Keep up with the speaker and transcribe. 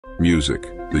Music,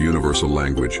 the universal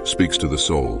language, speaks to the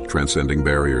soul, transcending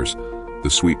barriers. The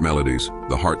sweet melodies,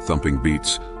 the heart-thumping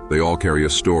beats, they all carry a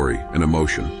story, an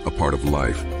emotion, a part of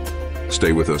life.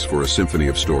 Stay with us for a symphony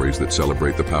of stories that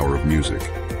celebrate the power of music.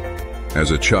 As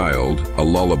a child, a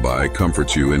lullaby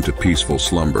comforts you into peaceful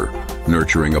slumber,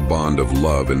 nurturing a bond of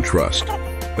love and trust.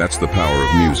 That's the power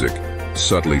of music,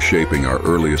 subtly shaping our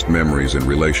earliest memories and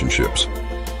relationships.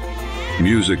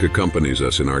 Music accompanies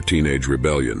us in our teenage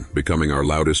rebellion, becoming our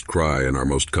loudest cry and our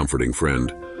most comforting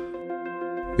friend.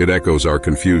 It echoes our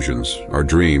confusions, our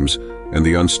dreams, and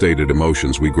the unstated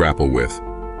emotions we grapple with.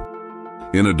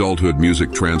 In adulthood,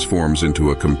 music transforms into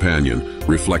a companion,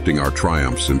 reflecting our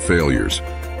triumphs and failures.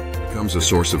 It becomes a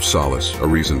source of solace, a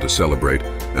reason to celebrate,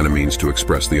 and a means to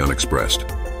express the unexpressed.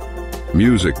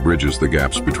 Music bridges the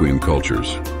gaps between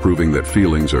cultures, proving that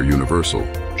feelings are universal: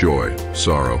 joy,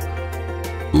 sorrow,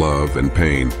 love, and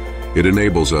pain. It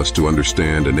enables us to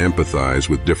understand and empathize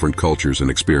with different cultures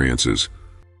and experiences.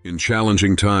 In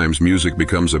challenging times, music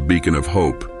becomes a beacon of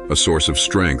hope, a source of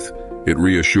strength. It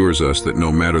reassures us that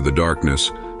no matter the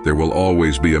darkness, there will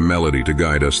always be a melody to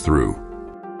guide us through.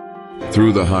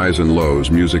 Through the highs and lows,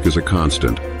 music is a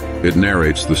constant. It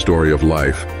narrates the story of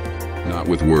life, not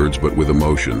with words but with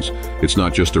emotions. It's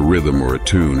not just a rhythm or a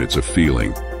tune, it's a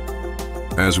feeling.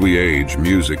 As we age,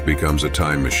 music becomes a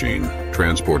time machine,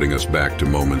 transporting us back to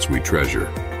moments we treasure.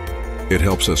 It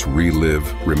helps us relive,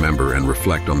 remember, and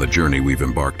reflect on the journey we've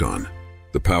embarked on.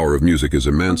 The power of music is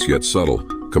immense yet subtle,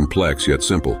 complex yet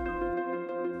simple.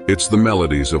 It's the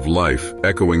melodies of life,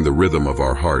 echoing the rhythm of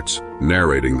our hearts,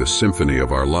 narrating the symphony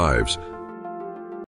of our lives,